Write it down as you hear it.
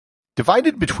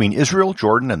Divided between Israel,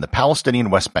 Jordan, and the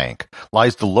Palestinian West Bank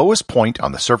lies the lowest point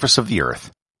on the surface of the earth,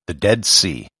 the Dead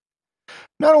Sea.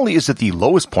 Not only is it the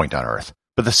lowest point on Earth,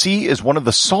 but the sea is one of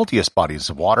the saltiest bodies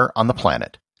of water on the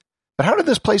planet. But how did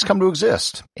this place come to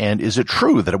exist? And is it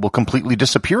true that it will completely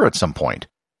disappear at some point?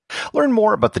 Learn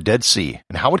more about the Dead Sea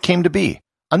and how it came to be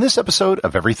on this episode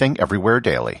of Everything Everywhere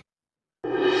Daily.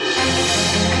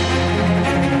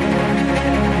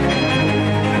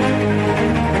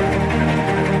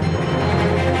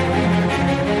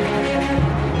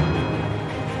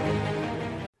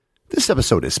 This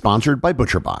episode is sponsored by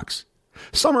ButcherBox.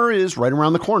 Summer is right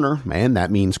around the corner, and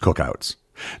that means cookouts.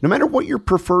 No matter what your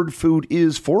preferred food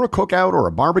is for a cookout or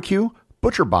a barbecue,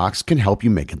 ButcherBox can help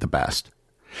you make it the best.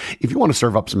 If you want to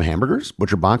serve up some hamburgers,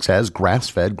 ButcherBox has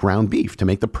grass-fed ground beef to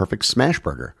make the perfect smash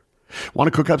burger.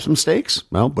 Want to cook up some steaks?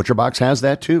 Well, ButcherBox has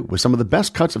that too, with some of the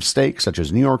best cuts of steak such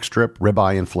as New York strip,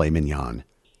 ribeye, and filet mignon.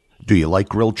 Do you like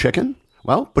grilled chicken?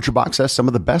 Well, ButcherBox has some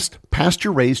of the best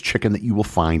pasture-raised chicken that you will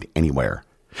find anywhere.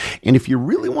 And if you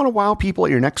really want to wow people at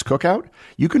your next cookout,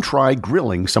 you can try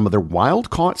grilling some of their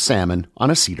wild-caught salmon on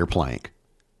a cedar plank.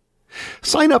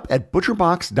 Sign up at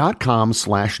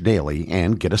butcherbox.com/daily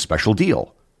and get a special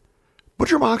deal.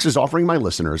 ButcherBox is offering my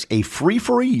listeners a free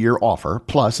for a year offer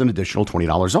plus an additional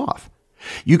 $20 off.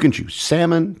 You can choose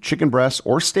salmon, chicken breasts,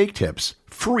 or steak tips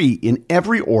free in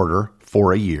every order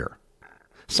for a year.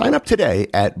 Sign up today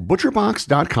at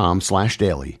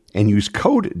butcherbox.com/daily and use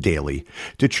code DAILY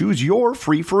to choose your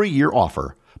free for a year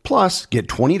offer, plus get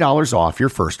 $20 off your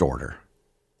first order.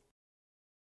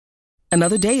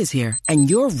 Another day is here and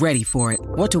you're ready for it.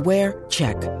 What to wear?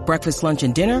 Check. Breakfast, lunch,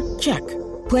 and dinner? Check.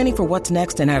 Planning for what's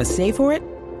next and how to save for it?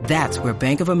 That's where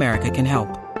Bank of America can help.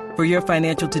 For your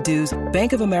financial to-dos,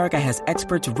 Bank of America has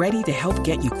experts ready to help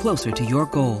get you closer to your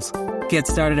goals. Get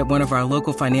started at one of our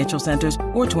local financial centers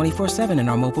or 24/7 in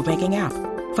our mobile banking app.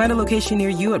 Find a location near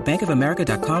you at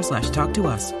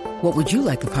bankofamerica.com/talktous. What would you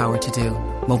like the power to do?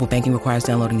 Mobile banking requires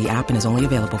downloading the app and is only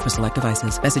available for select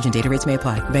devices. Message and data rates may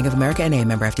apply. Bank of America N.A.,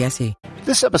 member FDIC.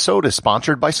 This episode is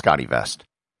sponsored by SCOTTeVEST.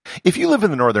 If you live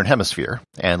in the Northern Hemisphere,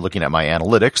 and looking at my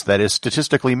analytics, that is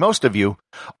statistically most of you,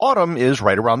 autumn is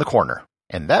right around the corner,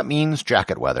 and that means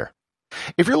jacket weather.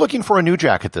 If you're looking for a new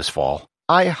jacket this fall,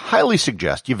 I highly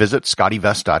suggest you visit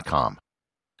SCOTTeVEST.com.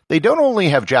 They don't only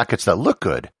have jackets that look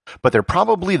good, but they're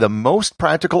probably the most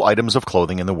practical items of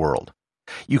clothing in the world.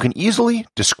 You can easily,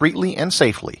 discreetly, and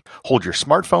safely hold your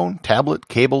smartphone, tablet,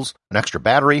 cables, an extra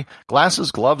battery,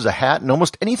 glasses, gloves, a hat, and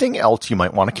almost anything else you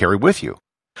might want to carry with you.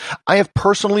 I have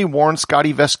personally worn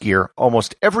SCOTTeVEST gear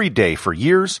almost every day for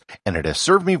years, and it has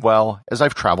served me well as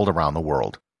I've traveled around the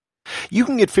world. You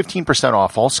can get 15%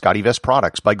 off all SCOTTeVEST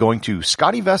products by going to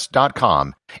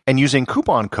SCOTTeVEST.com and using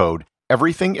coupon code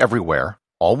EVERYTHINGEVERYWHERE,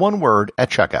 all one word, at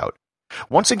checkout.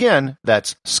 Once again,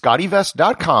 that's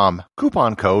SCOTTeVEST.com,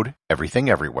 coupon code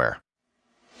EVERYTHINGEVERYWHERE.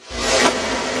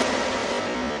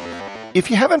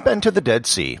 If you haven't been to the Dead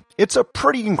Sea, it's a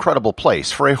pretty incredible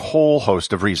place for a whole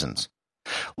host of reasons.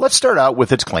 Let's start out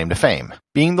with its claim to fame,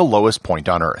 being the lowest point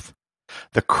on Earth.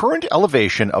 The current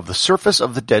elevation of the surface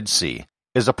of the Dead Sea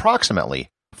is approximately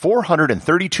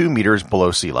 432 meters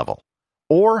below sea level,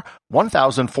 or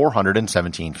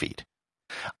 1,417 feet.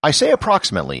 I say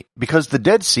approximately because the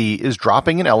Dead Sea is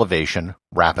dropping in elevation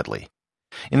rapidly.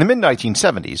 In the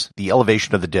mid-1970s, the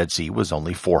elevation of the Dead Sea was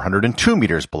only 402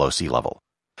 meters below sea level.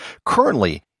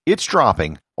 Currently, it's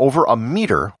dropping over a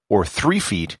meter or 3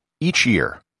 feet each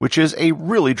year, which is a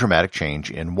really dramatic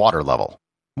change in water level.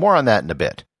 More on that in a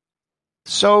bit.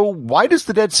 So, why does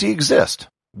the Dead Sea exist?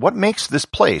 What makes this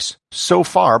place so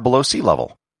far below sea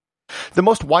level? The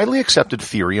most widely accepted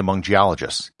theory among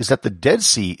geologists is that the Dead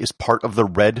Sea is part of the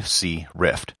Red Sea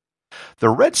Rift. The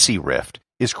Red Sea Rift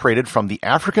is created from the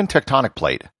African tectonic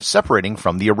plate separating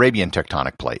from the Arabian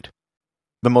tectonic plate.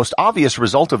 The most obvious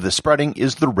result of this spreading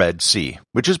is the Red Sea,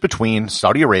 which is between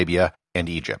Saudi Arabia and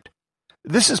Egypt.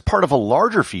 This is part of a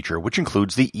larger feature which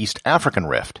includes the East African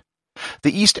Rift.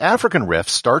 The East African Rift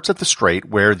starts at the strait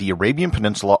where the Arabian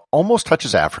Peninsula almost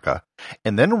touches Africa,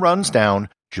 and then runs down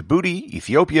Djibouti,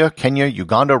 Ethiopia, Kenya,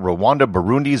 Uganda, Rwanda,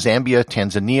 Burundi, Zambia,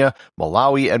 Tanzania,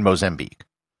 Malawi, and Mozambique.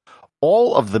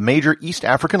 All of the major East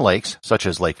African lakes, such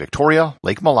as Lake Victoria,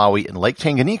 Lake Malawi, and Lake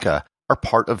Tanganyika, are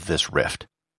part of this rift.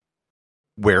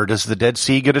 Where does the Dead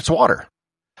Sea get its water?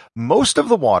 Most of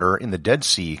the water in the Dead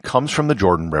Sea comes from the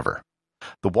Jordan River.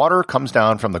 The water comes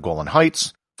down from the Golan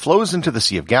Heights, flows into the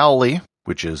Sea of Galilee,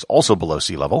 which is also below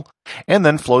sea level, and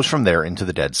then flows from there into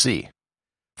the Dead Sea.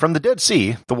 From the Dead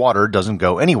Sea, the water doesn't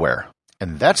go anywhere,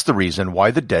 and that's the reason why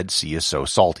the Dead Sea is so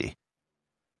salty.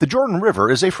 The Jordan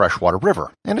River is a freshwater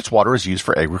river, and its water is used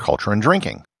for agriculture and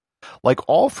drinking. Like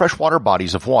all freshwater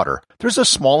bodies of water, there's a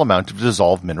small amount of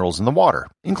dissolved minerals in the water,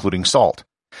 including salt.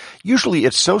 Usually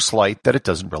it's so slight that it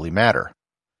doesn't really matter.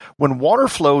 When water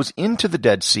flows into the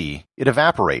Dead Sea, it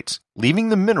evaporates, leaving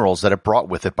the minerals that it brought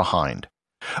with it behind.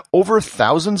 Over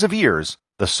thousands of years,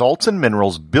 the salts and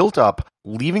minerals built up,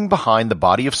 leaving behind the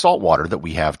body of salt water that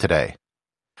we have today.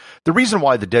 The reason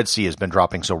why the Dead Sea has been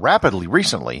dropping so rapidly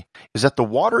recently is that the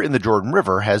water in the Jordan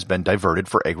River has been diverted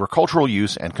for agricultural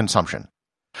use and consumption.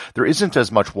 There isn't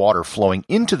as much water flowing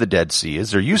into the Dead Sea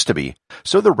as there used to be,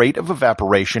 so the rate of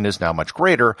evaporation is now much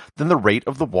greater than the rate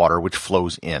of the water which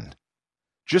flows in.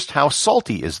 Just how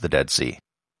salty is the Dead Sea?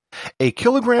 A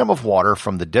kilogram of water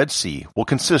from the Dead Sea will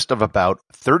consist of about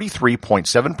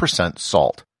 33.7%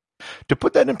 salt. To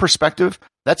put that in perspective,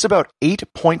 that's about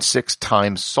 8.6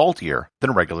 times saltier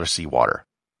than regular seawater.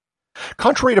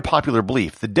 Contrary to popular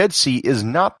belief, the Dead Sea is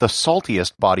not the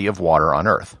saltiest body of water on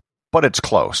Earth, but it's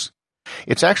close.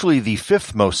 It's actually the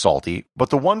fifth most salty, but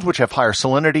the ones which have higher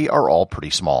salinity are all pretty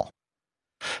small.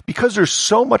 Because there's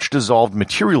so much dissolved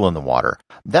material in the water,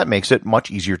 that makes it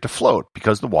much easier to float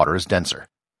because the water is denser.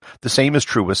 The same is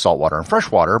true with saltwater and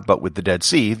freshwater, but with the Dead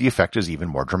Sea, the effect is even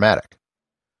more dramatic.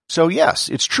 So yes,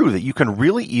 it's true that you can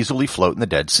really easily float in the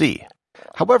Dead Sea.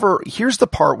 However, here's the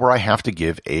part where I have to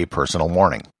give a personal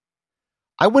warning.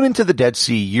 I went into the Dead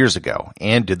Sea years ago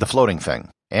and did the floating thing,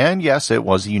 and yes, it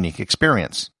was a unique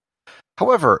experience.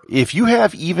 However, if you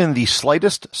have even the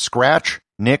slightest scratch,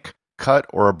 nick, cut,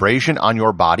 or abrasion on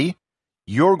your body,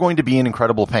 you're going to be in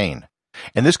incredible pain.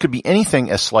 And this could be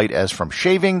anything as slight as from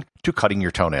shaving to cutting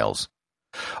your toenails.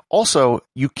 Also,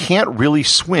 you can't really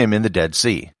swim in the Dead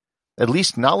Sea. At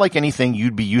least not like anything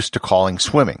you'd be used to calling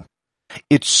swimming.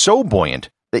 It's so buoyant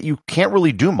that you can't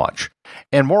really do much.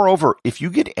 And moreover, if you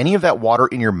get any of that water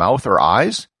in your mouth or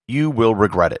eyes, you will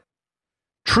regret it.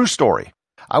 True story.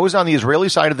 I was on the Israeli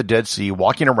side of the Dead Sea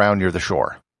walking around near the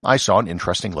shore. I saw an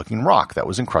interesting looking rock that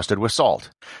was encrusted with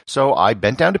salt. So I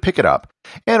bent down to pick it up,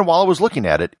 and while I was looking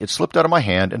at it, it slipped out of my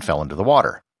hand and fell into the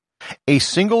water. A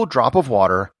single drop of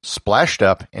water splashed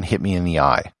up and hit me in the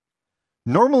eye.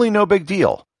 Normally no big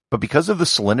deal, but because of the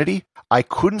salinity, I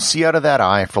couldn't see out of that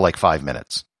eye for like 5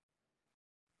 minutes.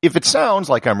 If it sounds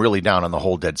like I'm really down on the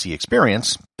whole Dead Sea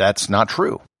experience, that's not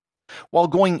true. While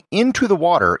going into the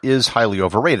water is highly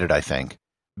overrated, I think,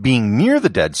 being near the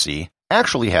Dead Sea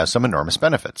actually has some enormous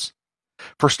benefits.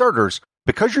 For starters,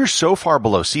 because you're so far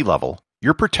below sea level,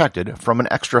 you're protected from an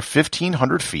extra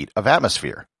 1,500 feet of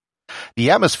atmosphere.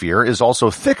 The atmosphere is also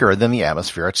thicker than the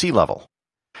atmosphere at sea level.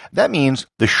 That means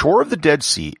the shore of the Dead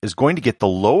Sea is going to get the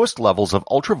lowest levels of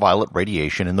ultraviolet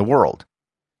radiation in the world.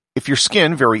 If your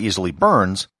skin very easily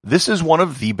burns, this is one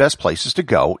of the best places to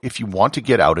go if you want to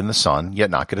get out in the sun yet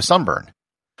not get a sunburn.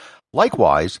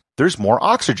 Likewise, there's more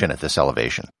oxygen at this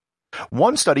elevation.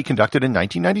 One study conducted in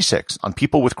 1996 on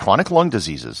people with chronic lung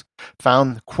diseases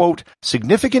found, quote,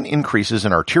 significant increases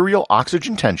in arterial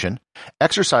oxygen tension,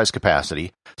 exercise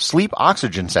capacity, sleep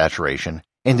oxygen saturation,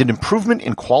 and an improvement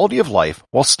in quality of life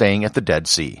while staying at the Dead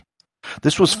Sea.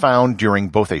 This was found during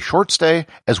both a short stay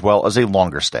as well as a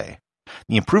longer stay.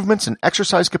 The improvements in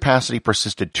exercise capacity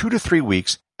persisted 2 to 3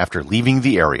 weeks after leaving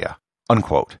the area,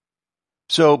 unquote.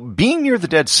 So being near the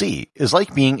Dead Sea is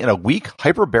like being in a weak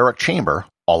hyperbaric chamber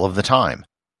all of the time.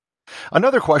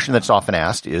 Another question that's often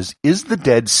asked is the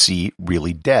Dead Sea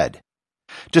really dead?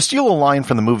 To steal a line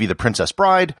from the movie The Princess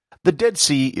Bride, the Dead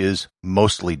Sea is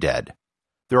mostly dead.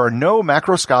 There are no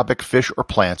macroscopic fish or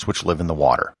plants which live in the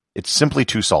water. It's simply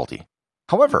too salty.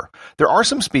 However, there are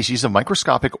some species of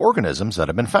microscopic organisms that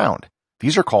have been found.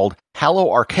 These are called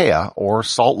haloarchaea, or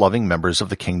salt-loving members of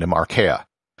the kingdom Archaea.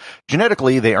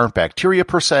 Genetically, they aren't bacteria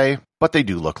per se, but they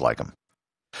do look like them.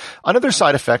 Another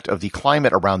side effect of the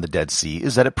climate around the Dead Sea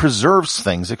is that it preserves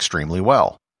things extremely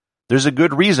well. There's a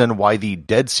good reason why the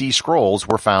Dead Sea Scrolls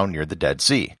were found near the Dead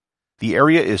Sea. The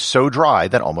area is so dry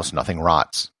that almost nothing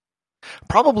rots.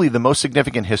 Probably the most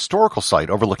significant historical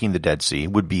site overlooking the Dead Sea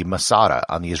would be Masada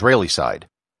on the Israeli side.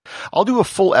 I'll do a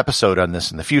full episode on this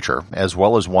in the future, as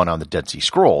well as one on the Dead Sea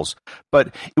Scrolls,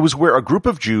 but it was where a group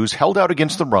of Jews held out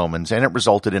against the Romans and it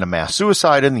resulted in a mass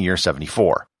suicide in the year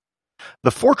 74.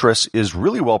 The fortress is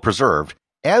really well preserved,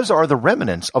 as are the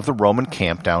remnants of the Roman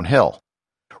camp downhill.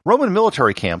 Roman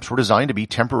military camps were designed to be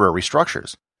temporary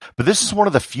structures, but this is one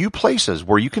of the few places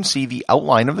where you can see the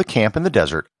outline of the camp in the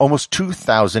desert almost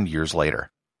 2,000 years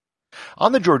later.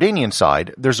 On the Jordanian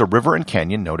side, there's a river and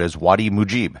canyon known as Wadi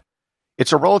Mujib.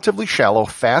 It's a relatively shallow,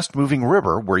 fast-moving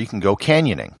river where you can go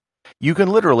canyoning. You can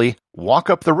literally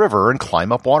walk up the river and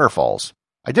climb up waterfalls.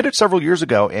 I did it several years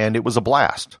ago, and it was a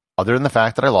blast, other than the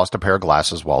fact that I lost a pair of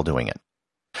glasses while doing it.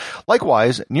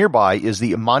 Likewise, nearby is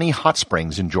the Imani Hot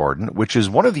Springs in Jordan, which is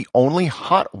one of the only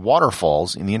hot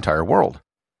waterfalls in the entire world.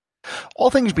 All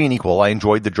things being equal, I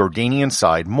enjoyed the Jordanian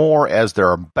side more as there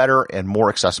are better and more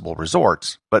accessible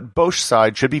resorts, but both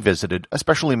sides should be visited,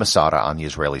 especially Masada on the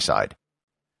Israeli side.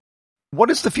 What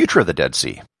is the future of the Dead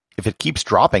Sea? If it keeps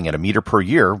dropping at a meter per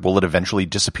year, will it eventually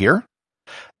disappear?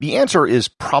 The answer is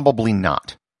probably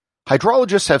not.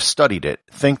 Hydrologists have studied it,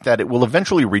 think that it will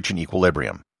eventually reach an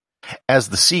equilibrium. As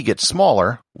the sea gets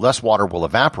smaller, less water will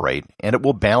evaporate, and it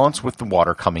will balance with the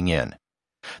water coming in.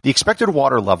 The expected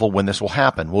water level when this will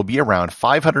happen will be around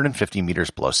 550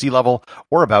 meters below sea level,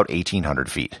 or about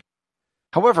 1,800 feet.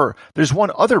 However, there's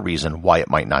one other reason why it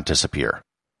might not disappear.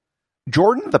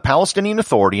 Jordan, the Palestinian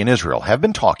Authority, and Israel have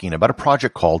been talking about a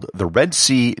project called the Red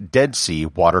Sea-Dead Sea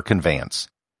Water Conveyance.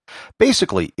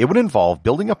 Basically, it would involve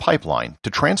building a pipeline to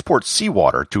transport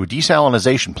seawater to a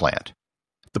desalination plant.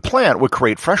 The plant would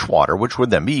create fresh water, which would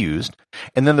then be used,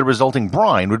 and then the resulting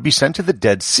brine would be sent to the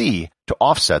Dead Sea to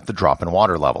offset the drop in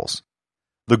water levels.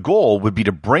 The goal would be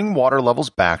to bring water levels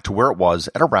back to where it was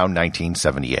at around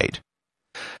 1978.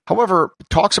 However,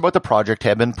 talks about the project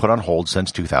have been put on hold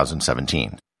since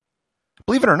 2017.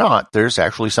 Believe it or not, there's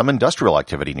actually some industrial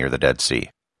activity near the Dead Sea.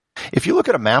 If you look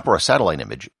at a map or a satellite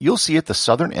image, you'll see at the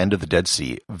southern end of the Dead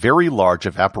Sea very large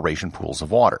evaporation pools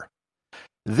of water.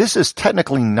 This is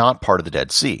technically not part of the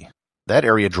Dead Sea. That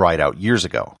area dried out years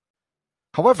ago.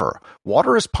 However,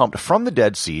 water is pumped from the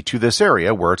Dead Sea to this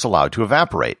area where it's allowed to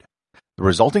evaporate. The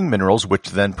resulting minerals which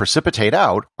then precipitate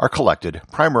out are collected,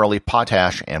 primarily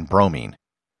potash and bromine.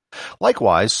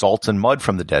 Likewise, salts and mud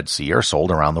from the Dead Sea are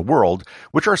sold around the world,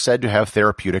 which are said to have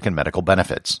therapeutic and medical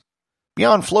benefits.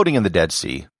 Beyond floating in the Dead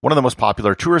Sea, one of the most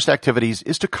popular tourist activities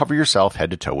is to cover yourself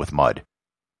head to toe with mud.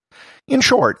 In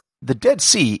short, the Dead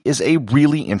Sea is a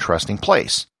really interesting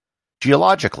place.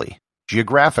 Geologically,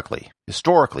 geographically,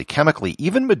 historically, chemically,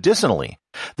 even medicinally,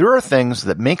 there are things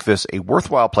that make this a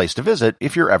worthwhile place to visit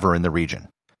if you're ever in the region.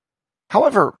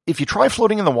 However, if you try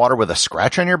floating in the water with a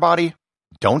scratch on your body,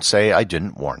 don't say I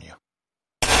didn't warn you.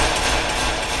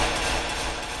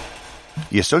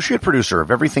 The associate producer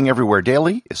of Everything Everywhere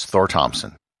Daily is Thor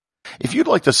Thompson. If you'd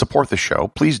like to support the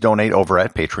show, please donate over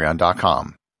at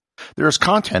patreon.com. There is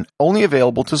content only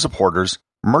available to supporters,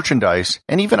 merchandise,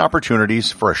 and even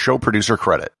opportunities for a show producer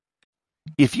credit.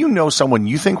 If you know someone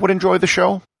you think would enjoy the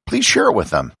show, please share it with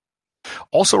them.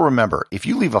 Also remember, if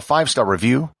you leave a 5-star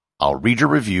review, I'll read your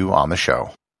review on the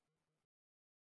show.